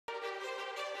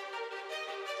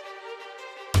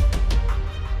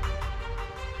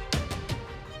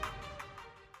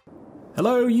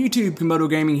Hello YouTube, Camodo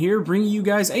Gaming here, bringing you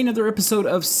guys another episode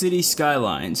of City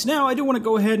Skylines. Now, I do want to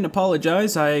go ahead and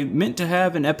apologize. I meant to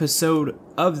have an episode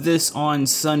of this on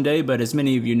Sunday, but as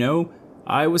many of you know,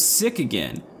 I was sick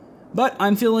again. But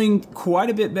I'm feeling quite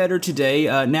a bit better today.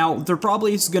 Now, there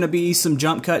probably is going to be some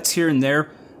jump cuts here and there.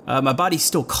 My body's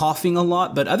still coughing a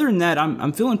lot, but other than that,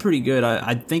 I'm feeling pretty good.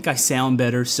 I think I sound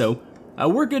better, so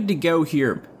we're good to go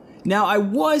here. Now, I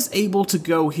was able to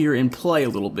go here and play a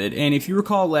little bit, and if you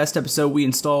recall last episode, we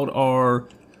installed our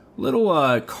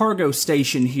little cargo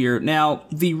station here. Now,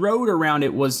 the road around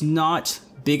it was not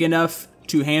big enough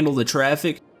to handle the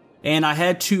traffic, and I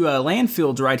had two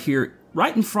landfills right here,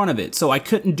 right in front of it, so I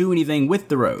couldn't do anything with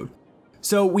the road.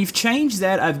 So we've changed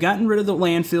that. I've gotten rid of the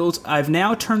landfills. I've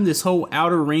now turned this whole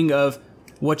outer ring of,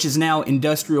 which is now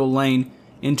industrial lane,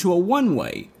 into a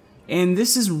one-way. And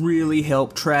this has really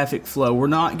helped traffic flow. We're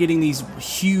not getting these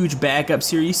huge backups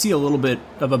here. You see a little bit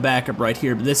of a backup right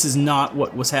here, but this is not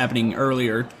what was happening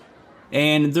earlier.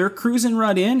 And they're cruising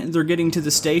right in. They're getting to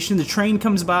the station. The train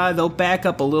comes by. They'll back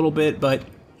up a little bit, but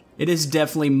it is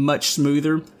definitely much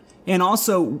smoother. And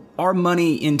also, our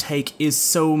money intake is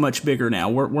so much bigger now.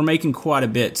 We're making quite a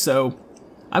bit. So,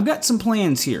 I've got some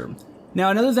plans here. Now,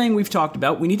 another thing we've talked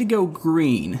about, we need to go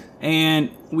green. And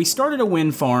we started a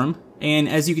wind farm. And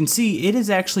as you can see, it has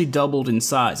actually doubled in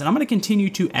size. And I'm going to continue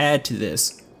to add to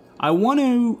this. I want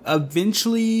to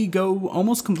eventually go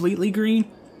almost completely green.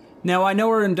 Now, I know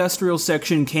our industrial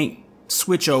section can't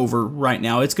switch over right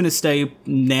now. It's going to stay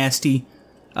nasty.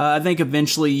 I think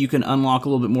eventually you can unlock a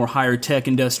little bit more higher tech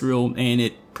industrial and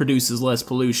it produces less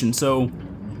pollution. So,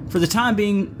 for the time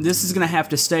being, this is going to have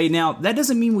to stay. Now, that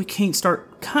doesn't mean we can't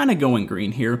start kind of going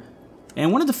green here.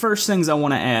 And one of the first things I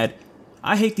want to add,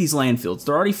 I hate these landfills.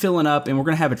 They're already filling up and we're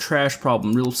going to have a trash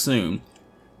problem real soon.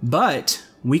 But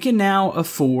we can now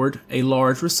afford a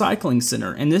large recycling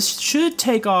center. And this should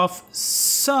take off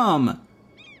some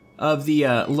of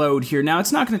the load here. Now,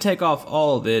 it's not going to take off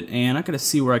all of it. And I got to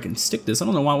see where I can stick this. I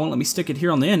don't know why it won't let me stick it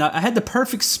here on the end. I had the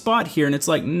perfect spot here and it's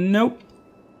like, nope.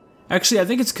 Actually, I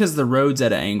think it's because the road's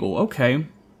at an angle. Okay.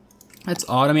 That's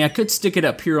odd. I mean, I could stick it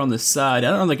up here on the side. I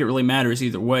don't think it really matters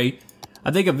either way. I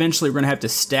think eventually we're going to have to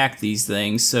stack these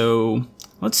things, so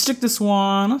let's stick this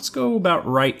one, let's go about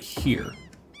right here.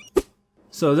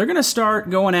 So they're going to start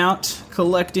going out,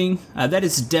 collecting. That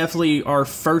is definitely our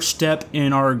first step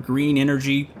in our green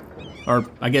energy, or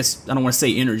I guess, I don't want to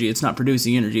say energy, it's not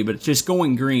producing energy, but it's just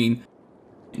going green.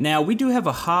 Now, we do have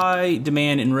a high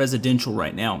demand in residential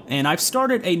right now, and I've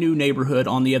started a new neighborhood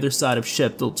on the other side of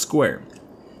Sheffield Square.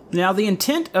 Now, the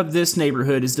intent of this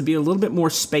neighborhood is to be a little bit more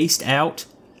spaced out.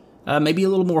 Maybe a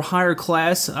little more higher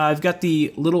class. I've got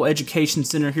the little education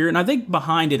center here, and I think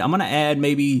behind it I'm going to add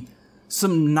maybe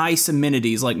some nice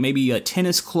amenities, like maybe a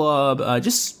tennis club,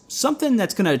 just something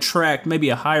that's going to attract maybe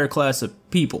a higher class of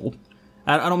people.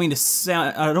 I don't mean to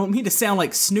sound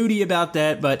like snooty about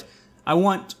that, but I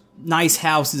want nice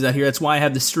houses out here. That's why I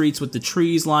have the streets with the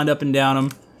trees lined up and down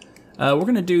them. We're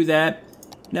going to do that.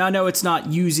 Now, I know it's not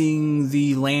using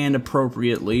the land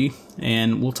appropriately,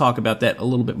 and we'll talk about that a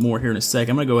little bit more here in a sec.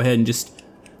 I'm going to go ahead and just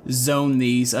zone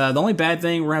these. The only bad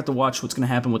thing, we're going to have to watch what's going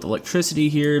to happen with electricity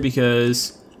here,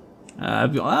 because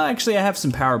actually I have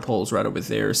some power poles right over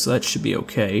there, so that should be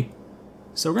okay.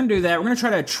 So we're going to do that. We're going to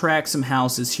try to attract some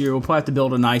houses here. We'll probably have to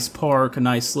build a nice park, a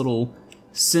nice little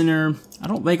center. I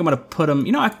don't think I'm going to put them,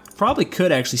 you know, I probably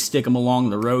could actually stick them along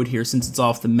the road here, since it's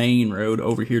off the main road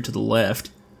over here to the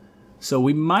left. So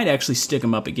we might actually stick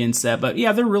them up against that. But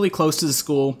yeah, they're really close to the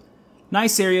school.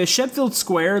 Nice area. Sheffield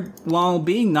Square, while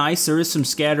being nice, there is some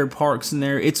scattered parks in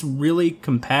there. It's really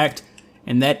compact.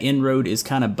 And that end road is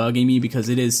kind of bugging me because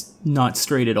it is not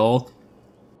straight at all.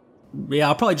 Yeah,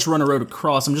 I'll probably just run a road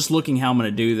across. I'm just looking how I'm going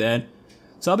to do that.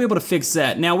 So I'll be able to fix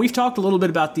that. Now, we've talked a little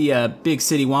bit about the big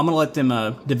city. Well, I'm going to let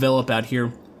them develop out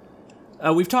here.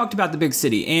 We've talked about the big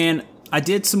city. And I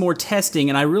did some more testing,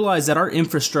 and I realized that our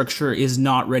infrastructure is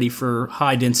not ready for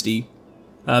high-density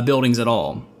buildings at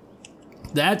all.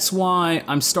 That's why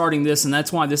I'm starting this, and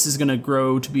that's why this is going to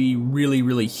grow to be really,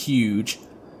 really huge.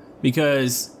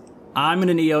 Because I'm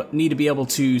going to need to be able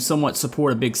to somewhat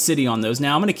support a big city on those.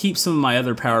 Now, I'm going to keep some of my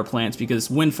other power plants, because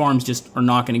wind farms just are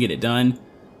not going to get it done.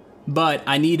 But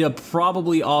I need to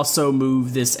probably also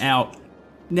move this out.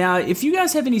 Now, if you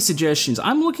guys have any suggestions,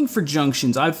 I'm looking for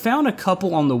junctions. I've found a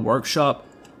couple on the workshop.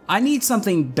 I need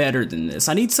something better than this.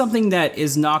 I need something that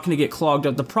is not going to get clogged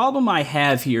up. The problem I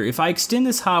have here, if I extend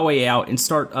this highway out and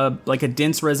start like a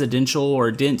dense residential or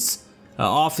dense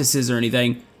offices or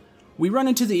anything, we run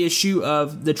into the issue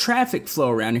of the traffic flow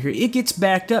around here. It gets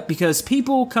backed up because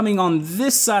people coming on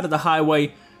this side of the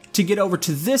highway to get over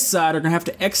to this side are going to have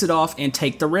to exit off and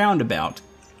take the roundabout.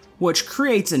 which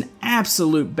creates an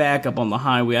absolute backup on the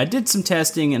highway. I did some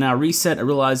testing and I reset. I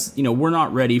realized, you know, we're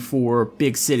not ready for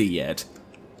big city yet.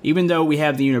 Even though we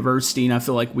have the university and I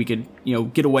feel like we could, you know,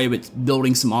 get away with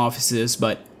building some offices,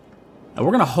 but we're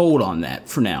going to hold on that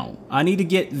for now. I need to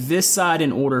get this side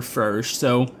in order first,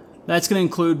 so that's going to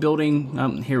include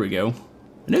building, here we go.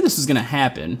 I knew this was going to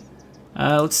happen.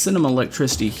 Let's send them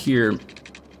electricity here.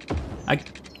 I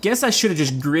guess I should have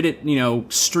just gridded, you know,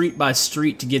 street by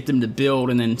street to get them to build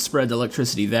and then spread the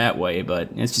electricity that way, but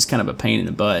it's just kind of a pain in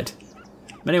the butt.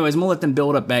 But anyways, I'm going to let them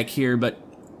build up back here, but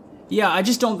yeah, I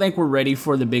just don't think we're ready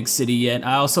for the big city yet.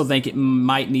 I also think it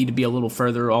might need to be a little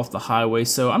further off the highway,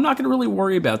 so I'm not going to really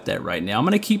worry about that right now. I'm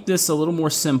going to keep this a little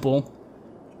more simple,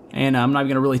 and I'm not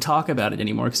going to really talk about it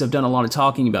anymore because I've done a lot of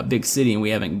talking about big city and we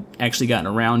haven't actually gotten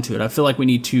around to it. I feel like we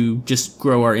need to just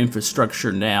grow our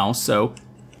infrastructure now, so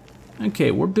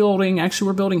okay, we're building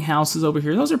houses over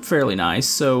here. Those are fairly nice,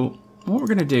 so what we're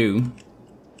going to do,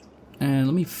 and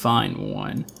let me find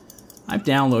one. I've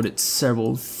downloaded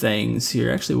several things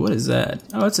here. Actually, what is that?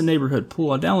 Oh, it's a neighborhood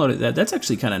pool. I downloaded that. That's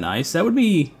actually kind of nice. That would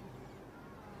be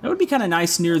kind of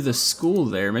nice near the school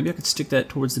there. Maybe I could stick that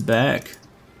towards the back.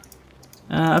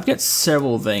 I've got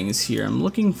several things here. I'm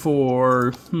looking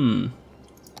for,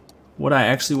 what I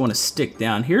actually want to stick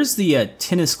down. Here's the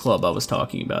tennis club I was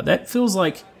talking about. That feels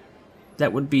like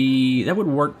that would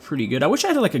work pretty good. I wish I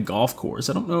had like a golf course.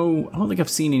 I don't think I've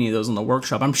seen any of those in the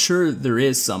workshop. I'm sure there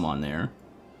is some on there.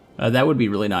 That would be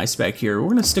really nice back here. We're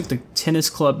going to stick the tennis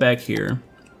club back here.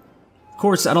 Of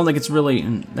course, I don't think it's really,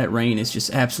 and that rain is just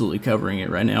absolutely covering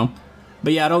it right now.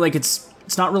 But yeah, I don't think it's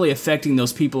not really affecting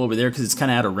those people over there because it's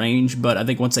kind of out of range, but I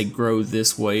think once they grow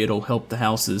this way, it'll help the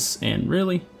houses, and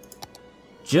really,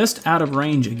 just out of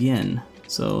range again.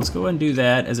 So let's go ahead and do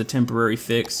that as a temporary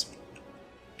fix.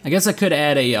 I guess I could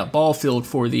add a ball field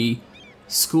for the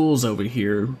schools over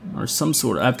here, or some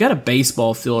sort of, I've got a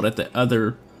baseball field at the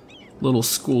other little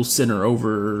school center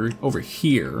over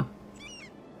here,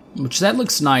 which that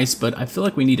looks nice, but I feel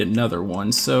like we need another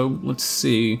one. So let's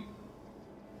see,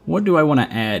 what do I want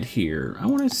to add here? I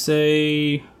want to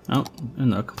say, oh, I'm in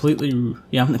the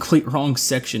complete wrong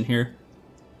section here.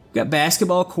 We've got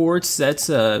basketball courts. That's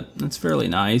fairly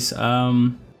nice.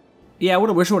 Yeah, I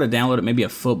wish I would have downloaded maybe a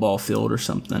football field or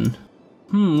something. What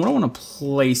do I want to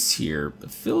place here? It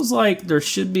feels like there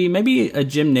should be maybe a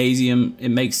gymnasium. It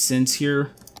makes sense here.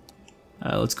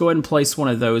 Let's go ahead and place one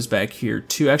of those back here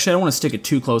too. Actually, I don't want to stick it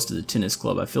too close to the tennis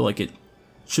club. I feel like it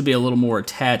should be a little more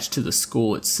attached to the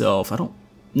school itself. I don't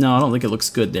think it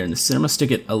looks good there in the center. I'm going to stick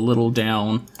it a little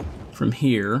down from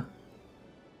here.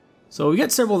 So we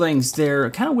got several things there.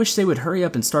 I kind of wish they would hurry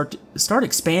up and start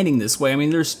expanding this way. I mean,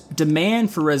 there's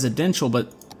demand for residential,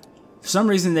 but for some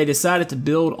reason they decided to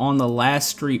build on the last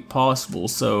street possible.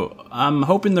 So I'm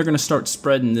hoping they're going to start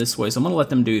spreading this way. So I'm going to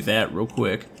let them do that real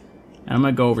quick. And I'm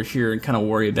going to go over here and kind of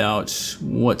worry about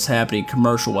what's happening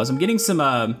commercial-wise. I'm getting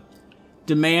some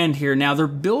demand here. Now, they're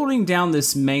building down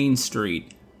this main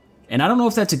street. And I don't know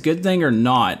if that's a good thing or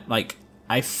not. Like,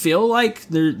 I feel like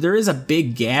there is a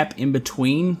big gap in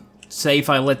between. Say if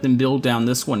I let them build down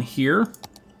this one here.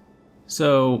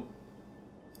 So,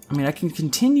 I mean, I can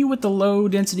continue with the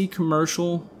low-density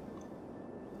commercial.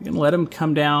 I'm going to let them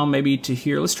come down maybe to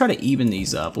here. Let's try to even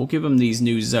these up. We'll give them these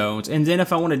new zones. And then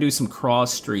if I want to do some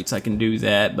cross streets, I can do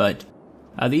that. But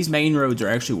these main roads are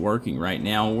actually working right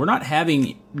now. We're not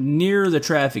having near the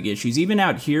traffic issues. Even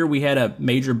out here, we had a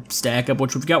major stack up,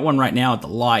 which we've got one right now at the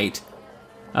light.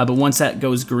 But once that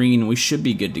goes green, we should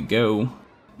be good to go.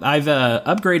 I've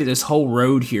upgraded this whole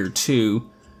road here, too.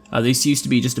 This used to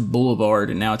be just a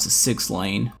boulevard, and now it's a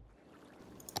 6-lane.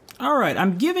 Alright,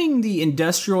 I'm giving the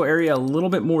industrial area a little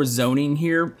bit more zoning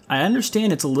here. I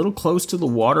understand it's a little close to the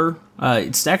water.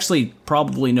 It's actually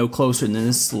probably no closer than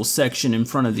this little section in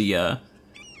front of the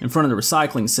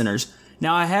recycling centers.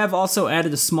 Now, I have also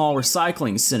added a small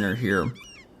recycling center here.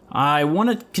 I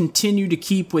want to continue to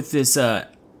keep with this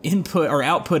input or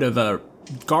output of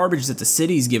garbage that the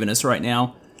city's giving us right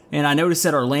now, and I noticed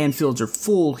that our landfills are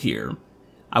full here.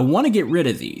 I want to get rid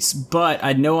of these, but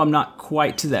I know I'm not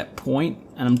quite to that point,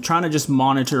 and I'm trying to just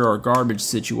monitor our garbage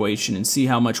situation and see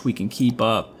how much we can keep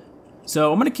up.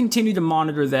 So I'm going to continue to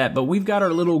monitor that, but we've got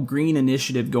our little green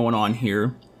initiative going on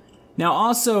here. Now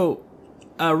also,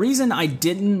 a reason I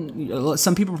didn't,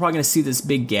 some people are probably going to see this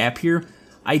big gap here.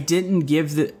 I didn't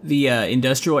give the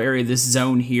industrial area this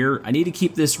zone here. I need to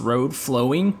keep this road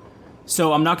flowing,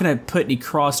 so I'm not going to put any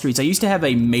cross streets. I used to have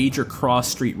a major cross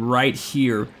street right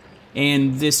here,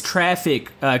 and this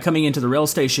traffic coming into the rail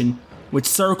station would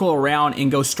circle around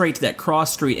and go straight to that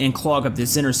cross street and clog up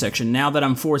this intersection. Now that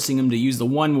I'm forcing them to use the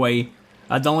one-way,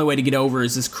 the only way to get over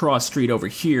is this cross street over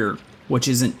here, which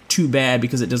isn't too bad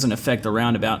because it doesn't affect the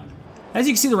roundabout. As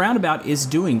you can see, the roundabout is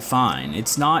doing fine.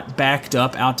 It's not backed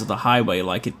up out to the highway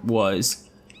like it was.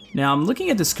 Now, I'm looking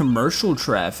at this commercial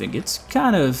traffic. It's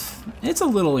a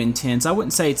little intense. I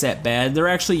wouldn't say it's that bad. They're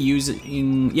actually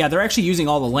using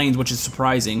all the lanes, which is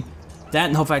surprising. That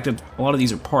and the whole fact that a lot of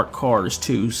these are parked cars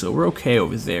too, so we're okay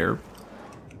over there.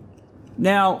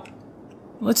 Now,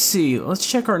 let's see. Let's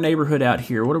check our neighborhood out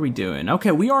here. What are we doing?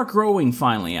 Okay, we are growing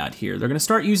finally out here. They're going to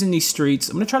start using these streets.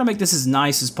 I'm going to try to make this as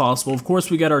nice as possible. Of course,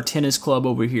 we got our tennis club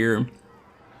over here. I'm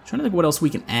trying to think what else we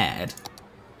can add.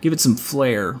 Give it some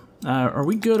flair. Are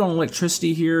we good on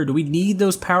electricity here? Do we need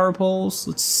those power poles?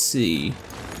 Let's see.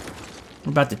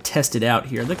 We're about to test it out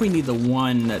here. I think we need the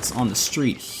one that's on the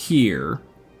street here.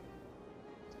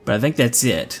 But I think that's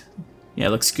it. Yeah, it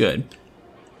looks good.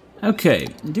 Okay,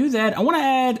 do that. I want to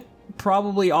add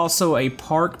probably also a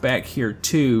park back here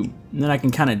too. And then I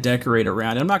can kind of decorate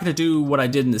around it. I'm not going to do what I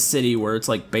did in the city where it's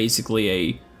like basically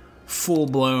a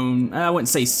full-blown, I wouldn't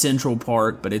say central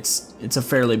park, but it's a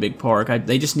fairly big park.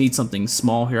 They just need something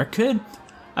small here.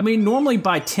 I mean, normally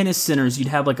by tennis centers you'd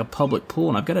have like a public pool,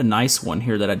 and I've got a nice one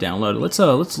here that I downloaded.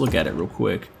 Let's look at it real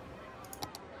quick.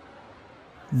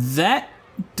 That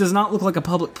does not look like a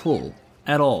public pool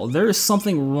at all. There is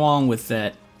something wrong with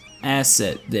that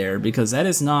asset there, because that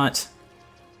is not...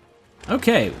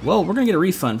 Okay, well, we're gonna get a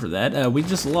refund for that. We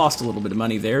just lost a little bit of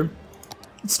money there.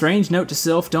 Strange note to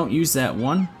self, don't use that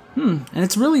one. And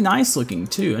it's really nice looking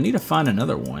too. I need to find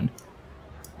another one.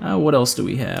 What else do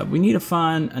we have? We need to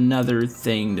find another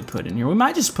thing to put in here. We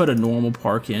might just put a normal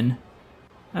park in.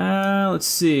 Let's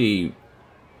see.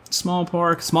 Small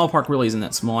park. Small park really isn't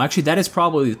that small. Actually, that is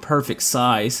probably the perfect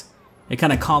size. It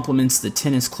kind of complements the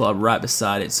tennis club right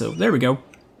beside it. So there we go.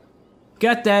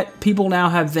 Got that. People now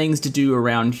have things to do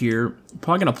around here.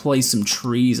 Probably going to place some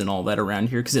trees and all that around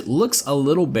here because it looks a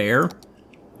little bare.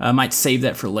 I might save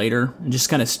that for later and just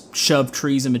kind of shove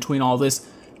trees in between all this.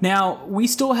 Now, we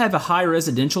still have a high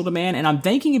residential demand, and I'm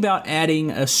thinking about adding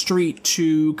a street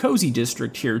to Cozy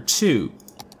District here too.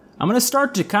 I'm going to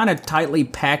start to kind of tightly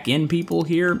pack in people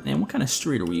here. And what kind of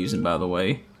street are we using, by the way?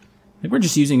 I think we're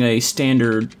just using a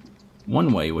standard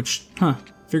one-way, which,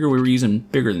 figure we were using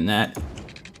bigger than that.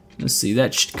 Let's see,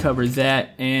 that should cover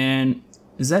that. And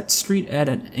is that street at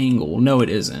an angle? No, it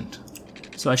isn't.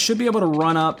 So I should be able to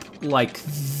run up like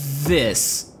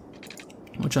this,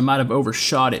 which I might have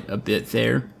overshot it a bit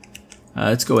there.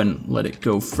 Let's go ahead and let it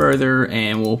go further,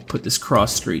 and we'll put this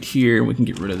cross street here, and we can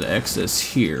get rid of the excess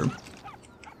here.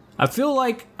 I feel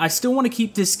like I still want to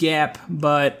keep this gap,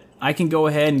 but I can go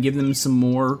ahead and give them some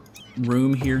more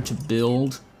room here to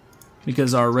build,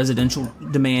 because our residential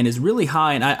demand is really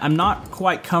high, and I'm not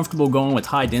quite comfortable going with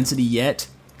high density yet.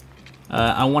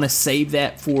 I want to save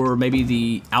that for maybe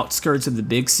the outskirts of the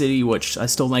big city, which I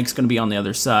still think is going to be on the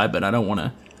other side, but I don't want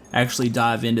to actually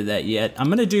dive into that yet. I'm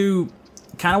going to do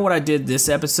kind of what I did this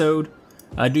episode,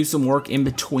 do some work in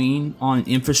between on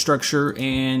infrastructure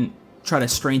and try to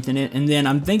strengthen it, and then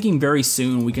I'm thinking very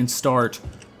soon we can start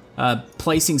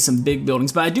placing some big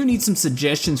buildings, but I do need some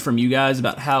suggestions from you guys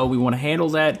about how we want to handle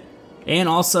that, and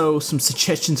also some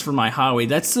suggestions for my highway.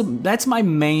 That's my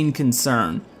main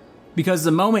concern. Because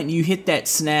the moment you hit that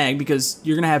snag, because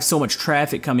you're going to have so much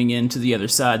traffic coming in to the other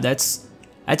side, that's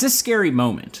a scary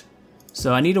moment.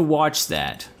 So I need to watch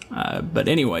that. But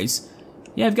anyways,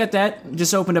 yeah, I've got that.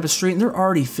 Just opened up a street, and they're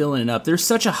already filling it up. There's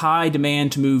such a high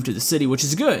demand to move to the city, which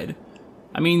is good.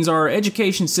 That means our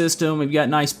education system, we've got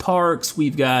nice parks,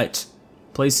 we've got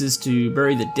places to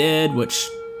bury the dead, which,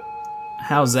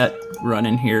 how's that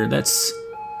running here?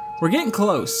 We're getting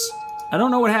close. I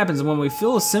don't know what happens when we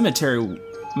fill a cemetery.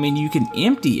 I mean, you can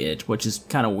empty it, which is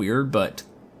kind of weird, but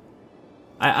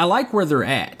I like where they're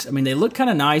at. I mean, they look kind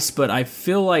of nice, but I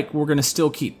feel like we're going to still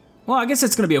keep... Well, I guess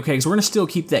it's going to be okay, because we're going to still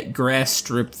keep that grass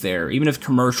strip there, even if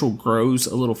commercial grows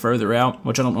a little further out,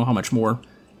 which I don't know how much more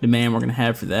demand we're going to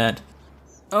have for that.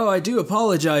 Oh, I do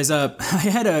apologize. I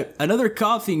had another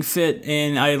coughing fit,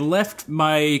 and I left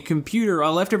my computer, I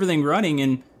left everything running,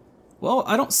 and, well,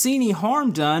 I don't see any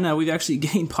harm done. We've actually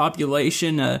gained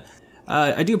population.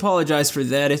 I do apologize for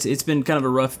that. It's been kind of a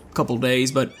rough couple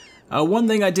days, but one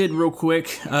thing I did real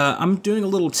quick, I'm doing a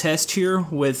little test here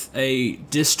with a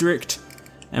district,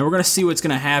 and we're going to see what's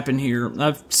going to happen here.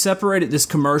 I've separated this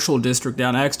commercial district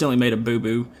down. I accidentally made a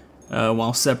boo-boo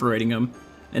while separating them,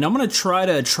 and I'm going to try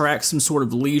to attract some sort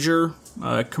of leisure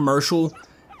commercial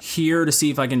here to see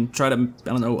if I can try to, I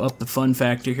don't know, up the fun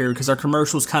factor here, because our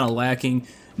commercial's kind of lacking.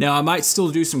 Now, I might still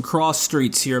do some cross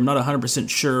streets here. I'm not 100%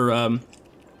 sure.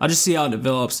 I'll just see how it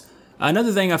develops.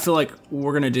 Another thing I feel like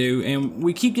we're going to do, and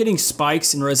we keep getting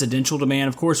spikes in residential demand.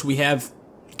 Of course, we have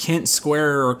Kent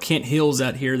Square or Kent Hills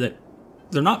out here that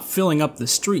they're not filling up the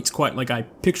streets quite like I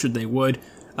pictured they would.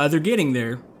 They're getting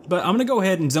there, but I'm gonna go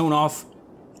ahead and zone off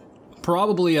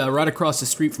probably right across the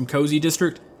street from Cozy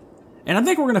District. And I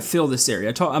think we're gonna fill this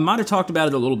area. I might have talked about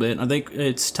it a little bit. I think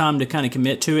it's time to kind of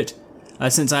commit to it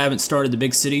since I haven't started the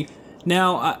big city.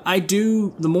 Now,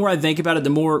 the more I think about it, the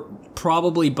more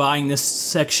probably buying this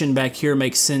section back here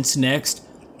makes sense next.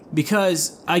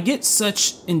 Because I get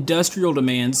such industrial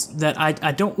demands that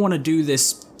I don't want to do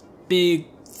this big,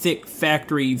 thick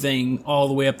factory thing all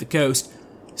the way up the coast.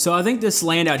 So I think this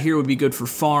land out here would be good for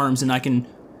farms, and I can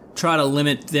try to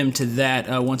limit them to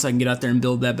that once I can get out there and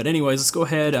build that. But anyways, let's go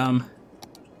ahead.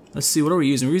 Let's see, what are we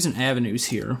using? We're using avenues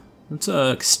here. Let's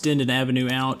extend an avenue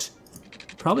out.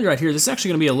 Probably right here. This is actually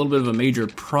going to be a little bit of a major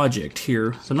project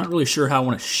here, so I'm not really sure how I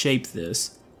want to shape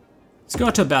this. Let's go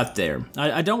out to about there.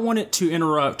 I don't want it to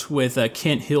interrupt with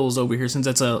Kent Hills over here since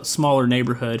that's a smaller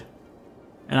neighborhood.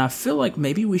 And I feel like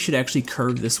maybe we should actually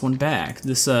curve this one back.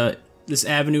 This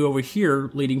avenue over here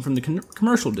leading from the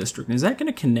commercial district. Is that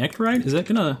going to connect right? Does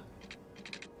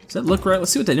that look right?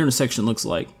 Let's see what that intersection looks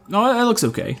like. Oh, that looks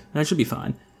okay. That should be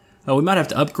fine. We might have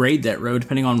to upgrade that road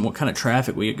depending on what kind of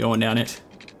traffic we get going down it.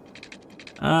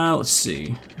 Let's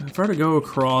see. If I were to go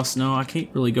across, no, I can't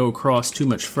really go across too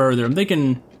much further. I'm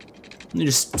thinking, let me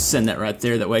just send that right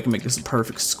there. That way I can make this a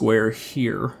perfect square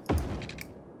here.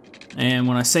 And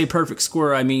when I say perfect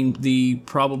square, I mean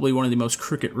probably one of the most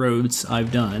crooked roads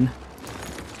I've done.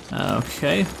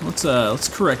 Okay, let's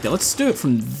correct that. Let's do it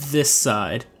from this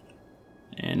side.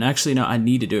 And actually, no, I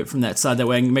need to do it from that side. That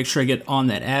way I can make sure I get on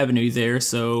that avenue there.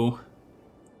 So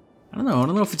I don't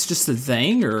know if it's just the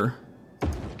thing or.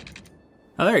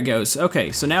 Oh, there it goes.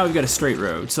 Okay, so now we've got a straight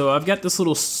road. So I've got this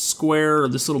little square or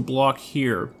this little block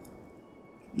here.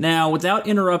 Now, without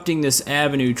interrupting this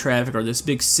avenue traffic or this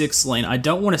big 6 lane, I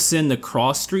don't want to send the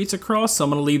cross streets across, so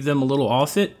I'm going to leave them a little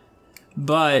off it.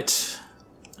 But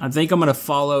I think I'm going to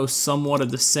follow somewhat of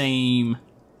the same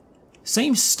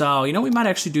style. You know, we might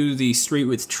actually do the street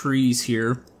with trees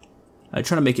here. I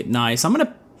try to make it nice. I'm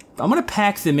gonna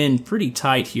pack them in pretty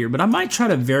tight here, but I might try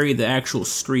to vary the actual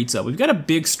streets up. We've got a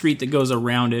big street that goes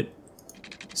around it.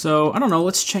 So, I don't know,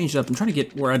 let's change it up. I'm trying to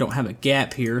get where I don't have a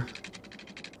gap here.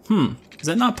 Is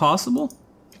that not possible?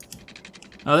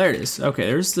 Oh, there it is. Okay,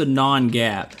 there's the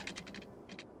non-gap.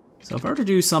 So if I were to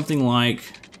do something like,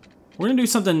 we're gonna do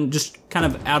something just kind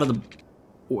of out of the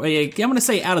way. I'm gonna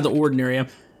say out of the ordinary. I'm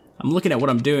looking at what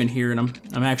I'm doing here, and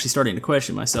I'm actually starting to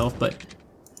question myself, but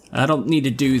I don't need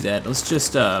to do that. Let's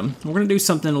just we're gonna do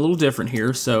something a little different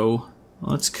here. So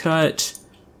let's cut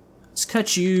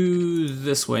you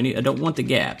this way. I don't want the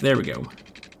gap. There we go.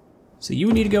 So you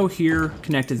would need to go here,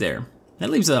 connected there. That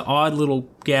leaves an odd little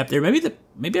gap there.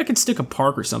 Maybe I can stick a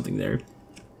park or something there.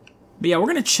 But yeah, we're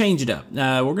gonna change it up.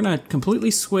 We're gonna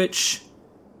completely switch.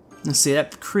 Let's see,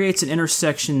 that creates an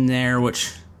intersection there,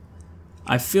 which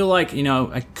I feel like, you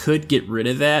know, I could get rid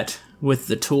of that with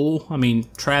the tool. I mean,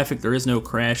 traffic, there is no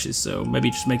crashes, so maybe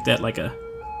just make that like a,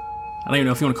 I don't even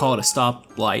know if you want to call it a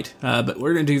stoplight, but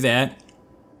we're gonna do that.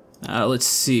 Let's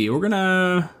see, I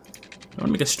wanna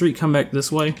make a street come back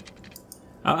this way.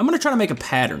 I'm gonna try to make a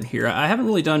pattern here. I haven't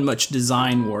really done much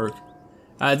design work.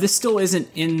 This still isn't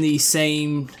in the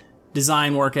same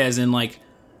design work as in like,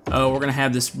 oh, we're gonna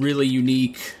have this really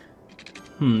unique,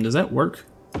 does that work?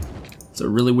 It's a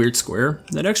really weird square.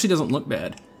 That actually doesn't look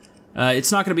bad.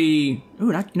 It's not gonna be,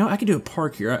 ooh, you know, I could do a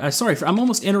park here. Sorry, I'm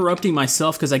almost interrupting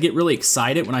myself because I get really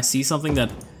excited when I see something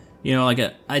that, you know, like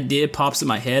an idea pops in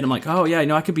my head. I'm like, oh yeah, you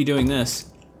know, I could be doing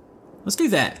this. Let's do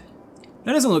that.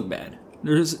 That doesn't look bad.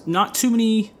 There's not too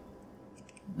many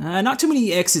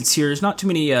exits here. There's not too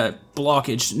many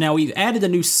blockage. Now we've added a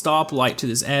new stoplight to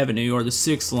this avenue or the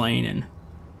 6 lane, and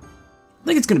I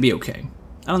think it's gonna be okay.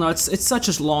 I don't know. It's such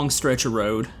a long stretch of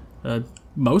road.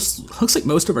 Looks like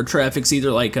most of our traffic's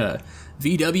either like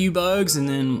VW bugs, and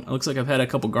then it looks like I've had a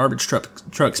couple garbage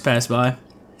trucks pass by.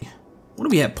 What do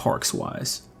we have parks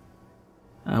wise?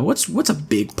 What's a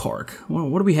big park?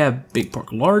 What do we have? Big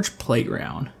park, large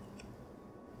playground.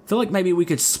 I feel like maybe we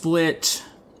could split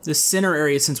this center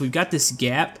area since we've got this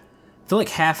gap. I feel like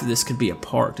half of this could be a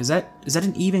park. Is that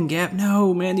an even gap?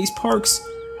 No, man, these parks,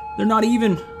 they're not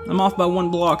even. I'm off by 1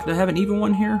 block. Do I have an even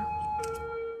one here?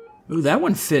 Ooh, that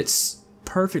one fits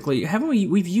perfectly. Haven't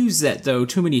we've used that though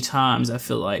too many times, I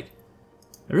feel like.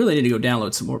 I really need to go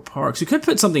download some more parks. We could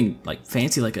put something like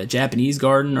fancy like a Japanese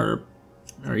garden or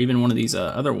even one of these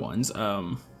other ones.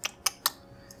 I'm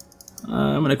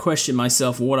gonna question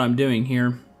myself what I'm doing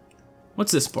here.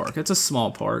 What's this park? That's a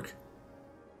small park.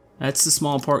 That's the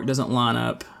small park, doesn't line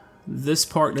up. This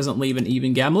park doesn't leave an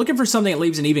even gap. I'm looking for something that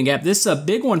leaves an even gap. This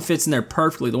big one fits in there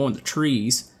perfectly, the one with the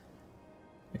trees.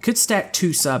 I Could stack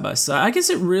two side by side. I guess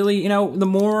it really, you know, the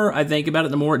more I think about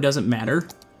it, the more it doesn't matter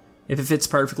if it fits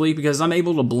perfectly, because I'm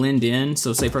able to blend in.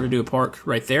 So say if I were to do a park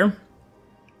right there.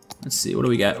 Let's see, what do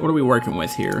we got? What are we working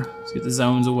with here? Let's get the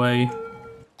zones away.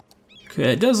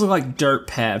 Okay, it does look like dirt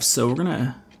paths, so we're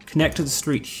gonna connect to the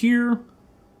street here.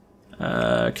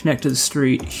 Connect to the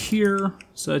street here.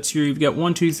 So that's here, you've got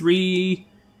 1, 2, 3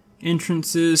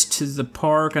 entrances to the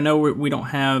park. I know we don't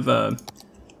have,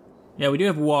 yeah, we do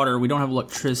have water, we don't have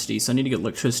electricity, so I need to get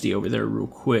electricity over there real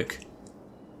quick.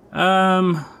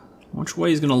 Which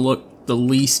way is gonna look the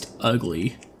least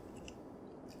ugly?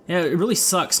 Yeah, it really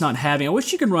sucks not having, I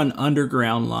wish you could run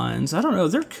underground lines. I don't know,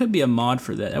 there could be a mod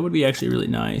for that. That would be actually really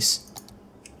nice.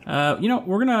 You know,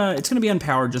 it's gonna be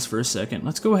unpowered just for a second.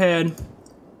 Let's go ahead,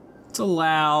 let's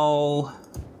allow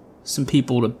some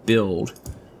people to build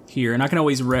here, and I can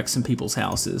always wreck some people's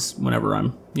houses whenever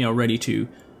I'm, you know, ready to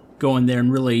go in there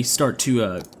and really start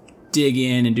to dig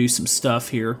in and do some stuff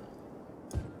here.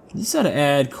 This ought to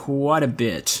add quite a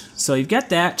bit. So you've got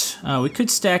that. We could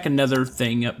stack another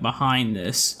thing up behind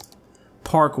this,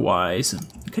 park-wise.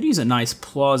 Could use a nice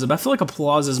plaza, but I feel like a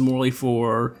plaza is morely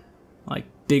for like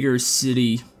bigger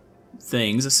city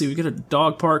things. Let's see, we got a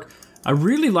dog park. I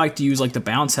really like to use like the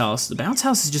bounce house. The bounce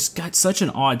house has just got such an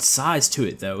odd size to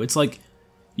it, though. It's like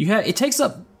it takes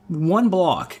up one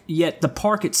block, yet the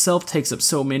park itself takes up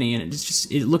so many, and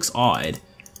it looks odd.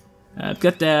 I've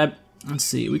got that. Let's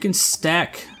see, we can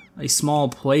stack a small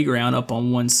playground up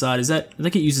on one side. I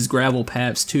think it uses gravel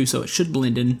paths too, so it should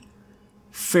blend in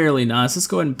fairly nice. Let's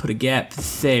go ahead and put a gap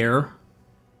there.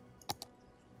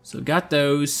 So we've got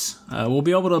those. We'll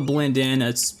be able to blend in.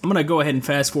 I'm gonna go ahead and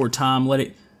fast forward time, let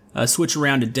it switch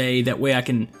around to day. That way I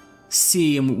can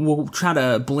see, and we'll try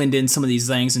to blend in some of these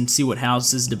things and see what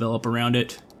houses develop around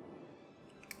it.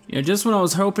 You know, just when I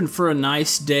was hoping for a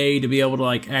nice day to be able to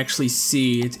like actually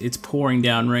see, it's pouring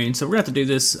down rain. So we're gonna have to do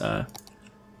this a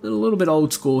little bit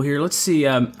old school here. Let's see,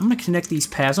 I'm gonna connect these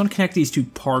paths. I want to connect these two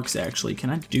parks actually. Can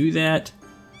I do that?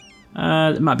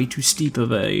 That might be too steep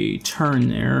of a turn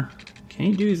there.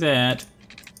 Can't do that.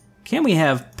 Can we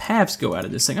have paths go out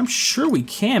of this thing? I'm sure we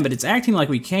can, but it's acting like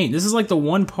we can't. This is like the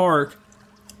one park,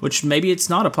 which maybe it's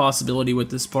not a possibility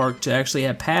with this park to actually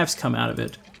have paths come out of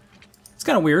it. It's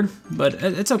kind of weird, but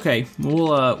it's okay.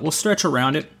 We'll stretch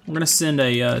around it. We're gonna send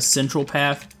a central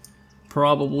path,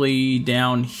 probably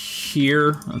down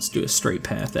here. Let's do a straight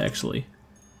path actually,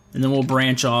 and then we'll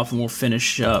branch off and we'll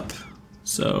finish up.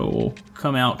 So we'll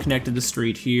come out, connect to the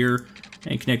street here,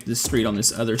 and connect to the street on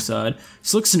this other side.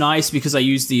 This looks nice because I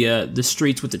used the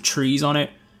streets with the trees on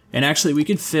it, and actually we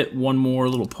could fit one more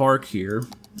little park here.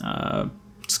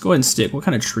 Let's go ahead and stick. What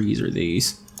kind of trees are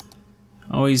these?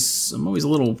 I'm always a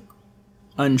little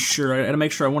unsure. I gotta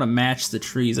make sure I want to match the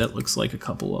trees. That looks like a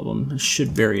couple of them. I should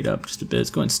vary it up just a bit. Let's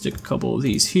go ahead and stick a couple of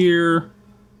these here.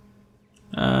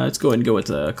 Let's go ahead and go with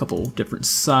a couple different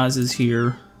sizes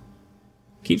here.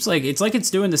 It's like it's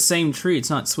doing the same tree. It's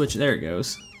not switching. There it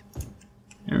goes.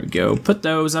 There we go. Put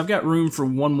those. I've got room for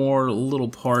one more little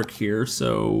park here,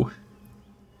 so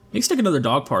maybe stick another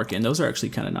dog park in. Those are actually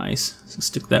kind of nice. So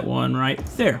stick that one right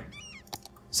there.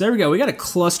 So there we go. We got a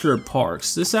cluster of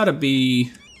parks. This ought to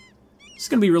be. It's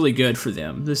gonna be really good for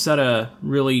them. This ought to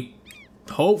really,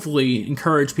 hopefully,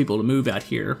 encourage people to move out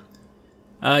here.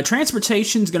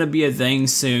 Transportation's gonna be a thing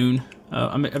soon.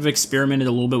 I've experimented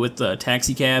a little bit with the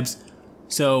taxi cabs,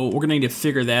 so we're gonna need to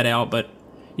figure that out. But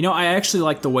you know, I actually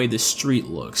like the way the street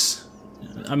looks.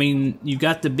 I mean, you've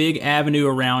got the big avenue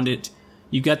around it.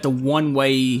 You've got the one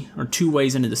way or two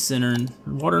ways into the center, and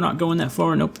water not going that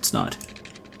far. Nope, it's not.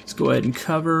 Let's go ahead and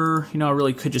cover. You know, I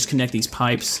really could just connect these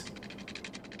pipes.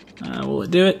 Will it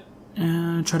do it?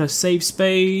 Try to save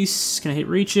space. Can I hit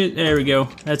reach it? There we go.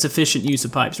 That's efficient use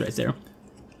of pipes right there.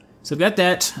 So I've got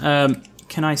that.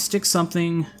 Can I stick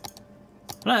something?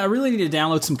 I really need to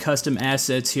download some custom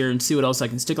assets here and see what else I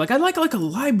can stick. Like, I'd like a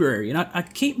library, and I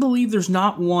can't believe there's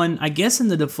not one, I guess, in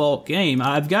the default game.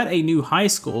 I've got a new high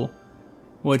school,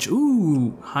 which,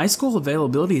 ooh, high school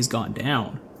availability has gone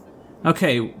down.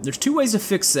 Okay, there's two ways to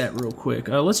fix that real quick.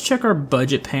 Let's check our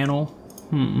budget panel.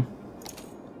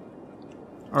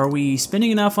 Are we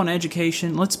spending enough on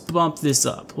education? Let's bump this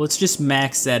up. Let's just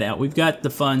max that out. We've got the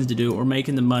funds to do it. We're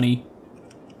making the money.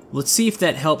 Let's see if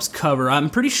that helps cover. I'm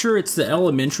pretty sure it's the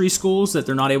elementary schools that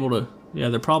they're not able to... Yeah,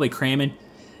 they're probably cramming.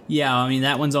 Yeah, I mean,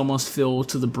 that one's almost filled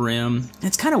to the brim.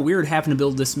 It's kind of weird having to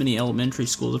build this many elementary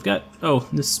schools. I've got... Oh,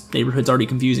 this neighborhood's already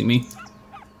confusing me.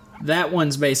 That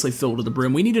one's basically filled to the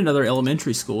brim. We need another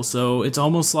elementary school, so it's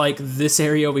almost like this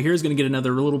area over here is going to get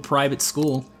another little private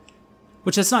school.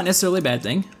 Which, that's not necessarily a bad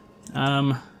thing.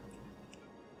 You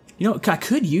know, I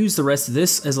could use the rest of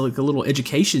this as like a little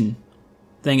education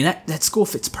thing. And that school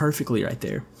fits perfectly right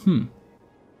there.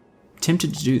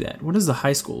 Tempted to do that. What does the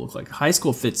high school look like? High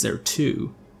school fits there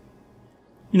too.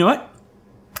 You know what?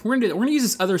 We're gonna do that. We're gonna use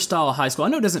this other style of high school. I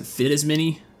know it doesn't fit as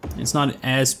many. It's not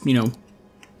as, you know,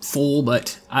 full,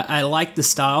 but I like the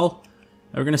style.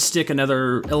 We're gonna stick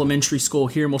another elementary school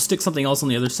here, and we'll stick something else on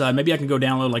the other side. Maybe I can go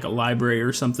download like a library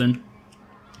or something.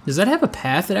 Does that have a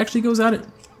path that actually goes out it?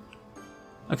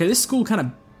 Okay, this school kind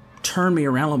of turned me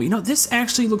around a little bit. You know, this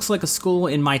actually looks like a school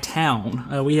in my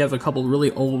town. We have a couple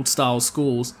really old style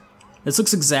schools. This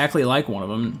looks exactly like one of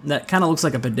them. That kind of looks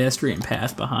like a pedestrian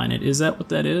path behind it. Is that what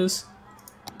that is?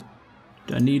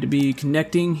 Do I need to be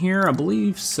connecting here? I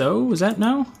believe so. Is that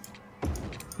no?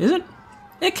 Is it?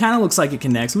 It kind of looks like it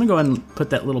connects. I'm gonna go ahead and put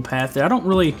that little path there. I don't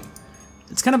really...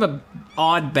 It's kind of a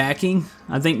odd backing.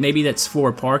 I think maybe that's for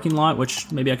a parking lot,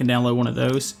 which maybe I can download one of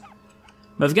those.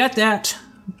 But I've got that.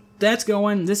 That's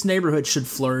going. This neighborhood should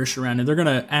flourish around it. They're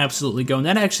gonna absolutely go. And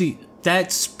that actually...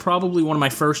 That's probably one of my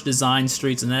first design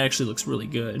streets, and that actually looks really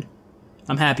good.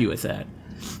 I'm happy with that.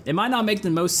 It might not make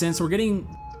the most sense. We're getting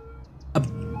a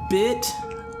bit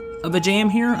of a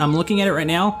jam here. I'm looking at it right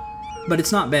now, but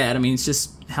it's not bad. I mean, it's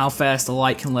just how fast the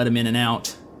light can let them in and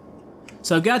out.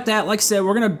 So I've got that. Like I said,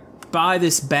 we're gonna buy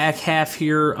this back half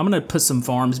here. I'm gonna put some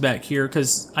farms back here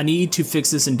because I need to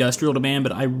fix this industrial demand,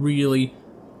 but I really,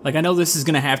 like, I know this is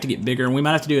gonna have to get bigger, and we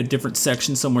might have to do a different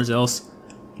section somewhere else.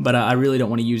 But I really don't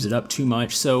want to use it up too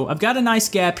much. So I've got a nice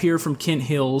gap here from Kent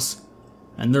Hills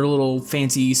and their little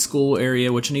fancy school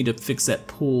area, which I need to fix that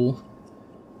pool.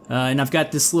 And I've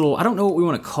got this little, I don't know what we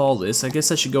want to call this. I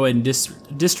guess I should go ahead and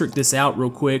district this out real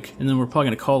quick, and then we're probably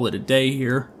going to call it a day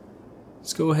here.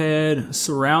 Let's go ahead,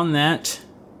 surround that.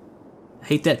 I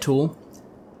hate that tool.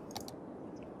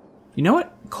 You know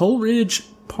what? Coleridge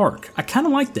Park. I kind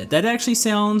of like that. That actually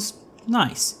sounds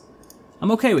nice. I'm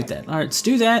okay with that. All right, let's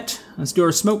do that. Let's do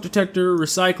our smoke detector,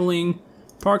 recycling,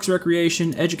 parks,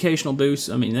 recreation, educational boosts.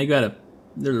 I mean, they have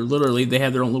their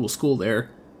own little school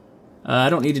there. I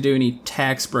don't need to do any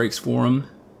tax breaks for them.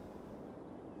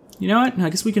 You know what? I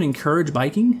guess we can encourage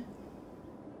biking.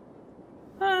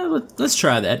 Let's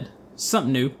try that.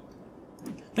 Something new.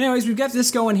 Anyways, we've got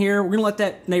this going here. We're gonna let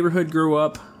that neighborhood grow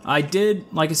up. I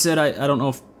did, like I said, I don't know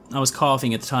if I was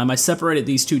coughing at the time. I separated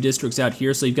these two districts out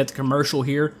here, so you've got the commercial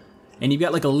here. And you've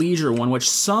got like a leisure one, which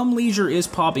some leisure is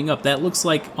popping up. That looks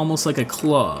like almost like a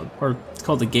club, or it's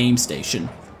called the game station.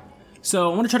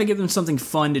 So I want to try to give them something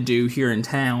fun to do here in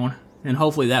town, and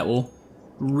hopefully that will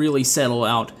really settle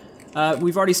out.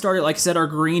 We've already started, like I said, our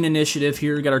green initiative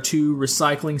here. We've got our 2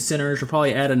 recycling centers. We'll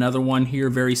probably add another one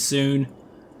here very soon,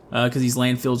 because these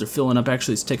landfills are filling up.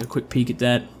 Actually, let's take a quick peek at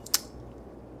that.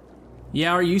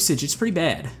 Yeah, our usage, it's pretty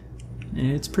bad.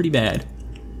 It's pretty bad.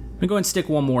 I'm gonna go ahead and stick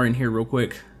one more in here real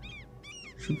quick.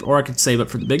 Or I could save up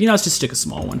for the big. You know, let's just stick a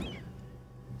small one.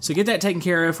 So get that taken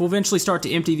care of. We'll eventually start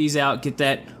to empty these out, get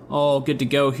that all good to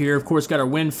go here. Of course, got our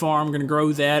wind farm. We're going to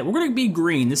grow that. We're going to be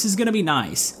green. This is going to be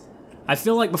nice. I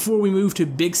feel like before we move to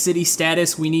big city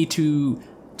status, we need to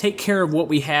take care of what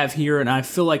we have here, and I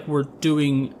feel like we're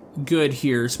doing good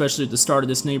here, especially at the start of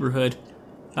this neighborhood.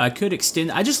 I could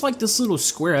extend. I just like this little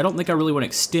square. I don't think I really want to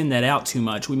extend that out too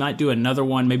much. We might do another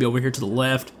one maybe over here to the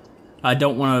left. I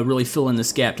don't want to really fill in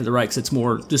this gap to the right because it's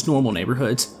more just normal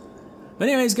neighborhoods. But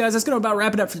anyways, guys, that's going to about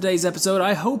wrap it up for today's episode.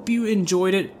 I hope you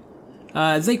enjoyed it.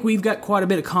 I think we've got quite a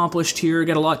bit accomplished here.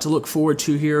 Got a lot to look forward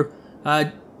to here.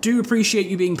 Do appreciate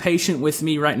you being patient with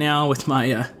me right now with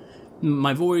my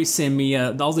my voice and me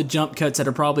all the jump cuts that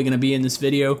are probably going to be in this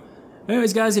video.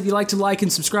 Anyways, guys, if you'd like to like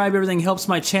and subscribe, everything helps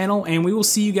my channel, and we will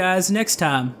see you guys next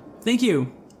time. Thank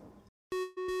you.